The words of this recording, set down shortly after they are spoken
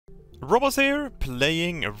Robbaz here,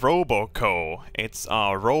 playing Roboco. It's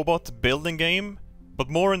a robot building game, but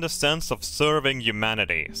more in the sense of serving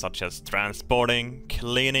humanity, such as transporting,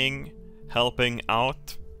 cleaning, helping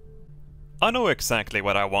out. I know exactly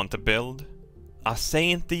what I want to build. A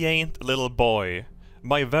saintly-ain't little boy,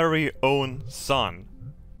 my very own son.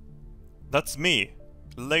 That's me,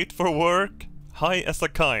 late for work, high as a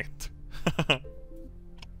kite.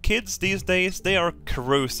 Kids these days, they are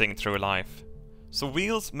cruising through life. So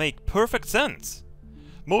wheels make perfect sense.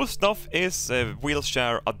 Most stuff is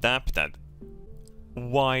wheelchair adapted.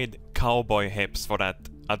 Wide cowboy hips for that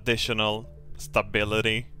additional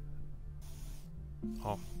stability.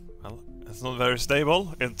 Oh, well, it's not very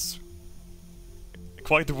stable. It's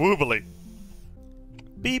quite wobbly.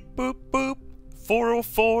 Beep boop boop.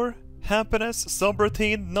 404. Happiness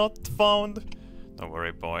subroutine not found. Don't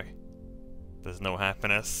worry, boy. There's no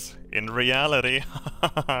happiness in reality.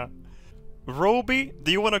 Roby,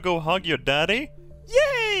 do you want to go hug your daddy?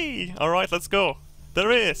 Yay! Alright, let's go. There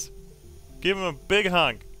he is. Give him a big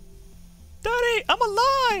hug. Daddy, I'm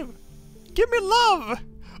alive! Give me love!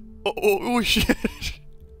 Oh shit.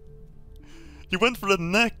 You went for the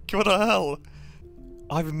neck, what the hell?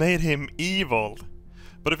 I've made him evil.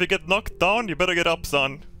 But if you get knocked down, you better get up,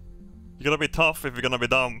 son. You gotta be tough if you're gonna be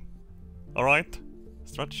dumb. Alright?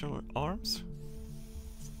 Stretch your arms.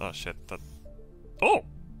 Oh shit, that... Oh!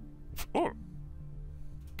 Oh.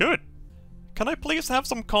 Good. Can I please have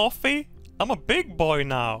some coffee? I'm a big boy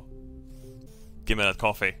now. Give me that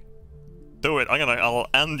coffee. Do it. I'll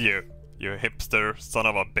end you, you hipster son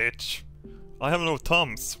of a bitch. I have no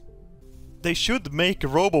thumbs. They should make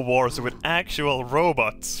Robo Wars with actual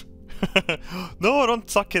robots. No, don't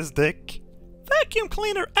suck his dick. Vacuum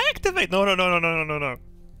cleaner activate. No.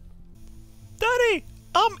 Daddy,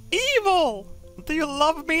 I'm evil. Do you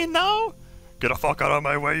love me now? Get the fuck out of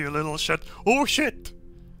my way, you little shit. Oh shit!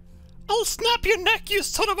 I'll snap your neck, you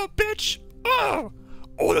son of a bitch! Oh,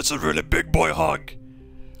 that's a really big boy hug.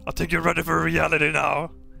 I think you're ready for reality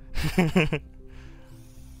now.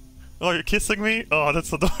 Oh, you're kissing me? Oh,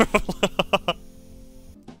 that's adorable.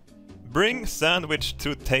 Bring sandwich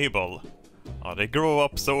to table. Oh, they grow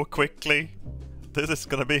up so quickly. This is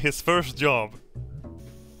gonna be his first job.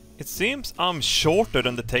 It seems I'm shorter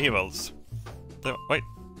than the tables. Wait.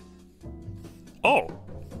 Oh!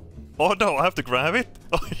 Oh no, I have to grab it?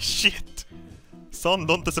 Oh shit! Son,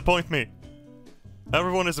 don't disappoint me.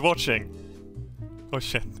 Everyone is watching. Oh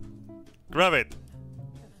shit. Grab it.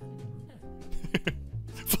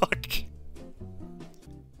 Fuck.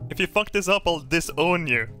 If you fuck this up, I'll disown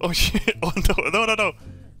you. Oh shit. Oh no.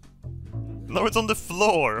 No, it's on the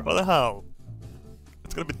floor. What the hell?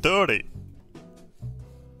 It's gonna be dirty.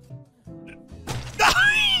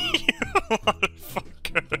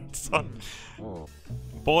 Motherfucker, son.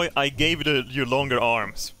 Boy, I gave you longer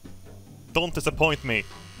arms. Don't disappoint me.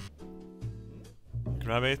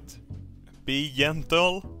 Grab it. Be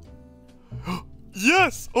gentle.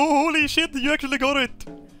 Yes! Oh, holy shit, you actually got it!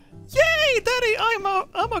 Yay, Daddy,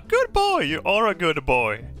 I'm a good boy! You are a good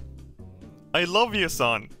boy. I love you,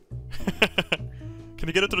 son. Can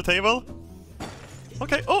you get it to the table?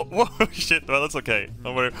 Okay, oh, whoa, shit, well, that's okay.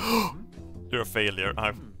 Don't worry. You're a failure.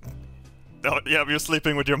 Oh, yeah, you're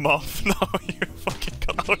sleeping with your mom. No, you fucking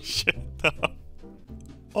got... Oh, shit.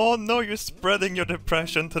 Oh, no, you're spreading your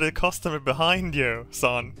depression to the customer behind you,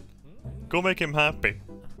 son. Go make him happy.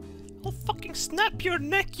 I'll fucking snap your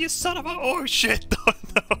neck, you son of a... Oh, shit. Oh,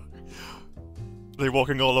 no. They're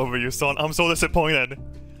walking all over you, son. I'm so disappointed.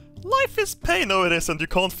 Life is pain. No, it isn't. You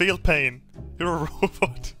can't feel pain. You're a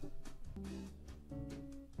robot.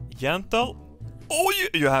 Gentle. Oh,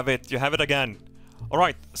 you have it. You have it again.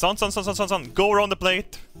 Alright, son, go around the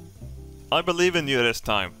plate. I believe in you this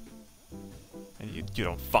time. And you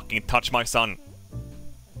don't fucking touch my son.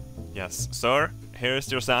 Yes, sir, here's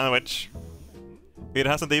your sandwich. It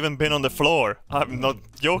hasn't even been on the floor. I'm not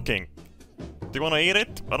joking. Do you want to eat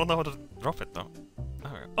it? I don't know how to drop it though.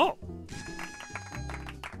 Oh!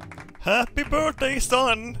 Happy birthday,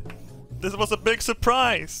 son! This was a big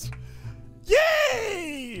surprise!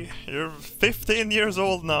 Yay! You're 15 years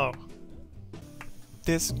old now.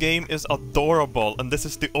 This game is adorable, and this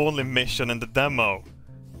is the only mission in the demo.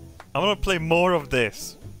 I want to play more of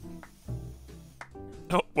this.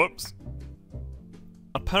 Oh, whoops.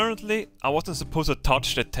 Apparently, I wasn't supposed to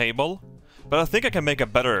touch the table, but I think I can make a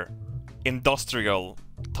better industrial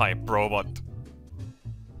type robot.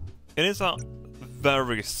 It is a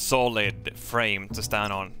very solid frame to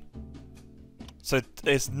stand on, so it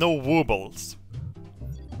is no wobbles.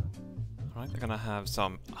 Alright, we're gonna have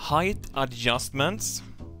some height adjustments.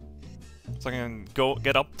 So I can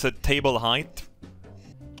get up to table height.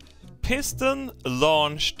 Piston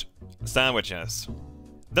launched sandwiches.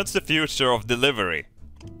 That's the future of delivery.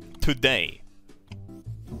 Today.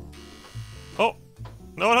 Oh!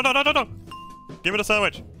 No, no, no, no, no, no! Give me the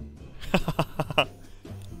sandwich!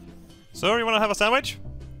 Sir, you wanna have a sandwich?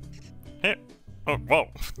 Here. Oh, whoa.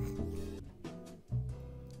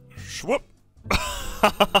 Shwoop!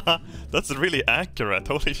 That's really accurate,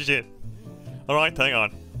 holy shit. Alright, hang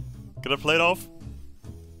on. Can I play it off?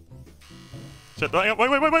 Shit, wait, wait,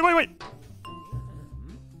 wait, wait, wait, wait!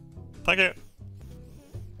 Thank you.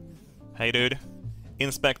 Hey dude,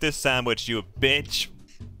 inspect this sandwich, you bitch.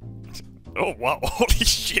 Oh wow, holy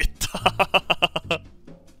shit. I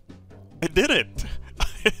did it.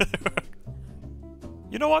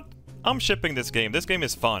 You know what? I'm shipping this game. This game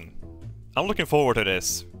is fun. I'm looking forward to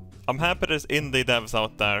this. I'm happy there's indie devs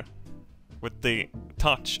out there with the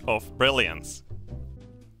touch of brilliance.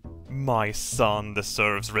 My son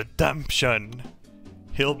deserves redemption.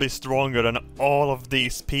 He'll be stronger than all of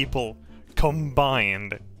these people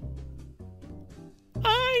combined.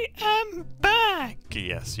 I am back!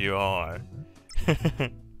 Yes, you are.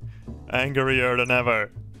 Angrier than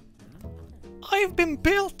ever. I've been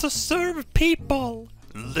built to serve people.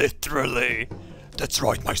 Literally. That's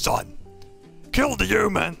right, my son. Kill the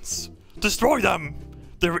humans. Destroy them.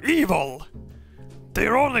 They're evil.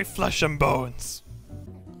 They're only flesh and bones.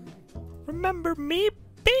 Remember me,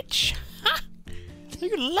 bitch?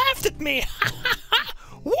 You laughed at me!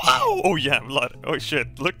 Wow! Oh yeah, blood. Oh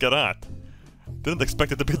shit, look at that. Didn't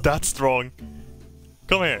expect it to be that strong.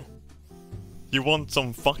 Come here. You want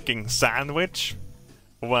some fucking sandwich?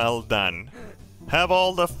 Well then. Have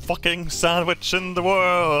all the fucking sandwich in the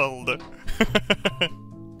world!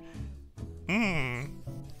 Mmm.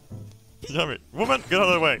 Yummy. Woman, get out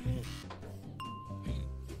of the way.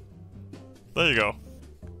 There you go.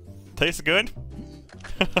 Tastes good?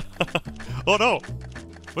 Oh no!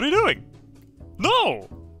 What are you doing? No!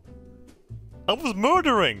 I was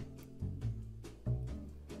murdering!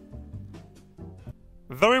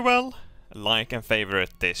 Very well. Like and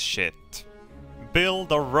favorite this shit.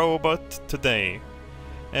 Build a robot today.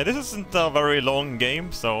 This isn't a very long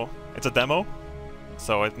game, so it's a demo.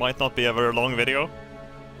 So it might not be a very long video.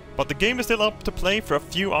 But the game is still up to play for a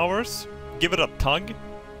few hours. Give it a tug.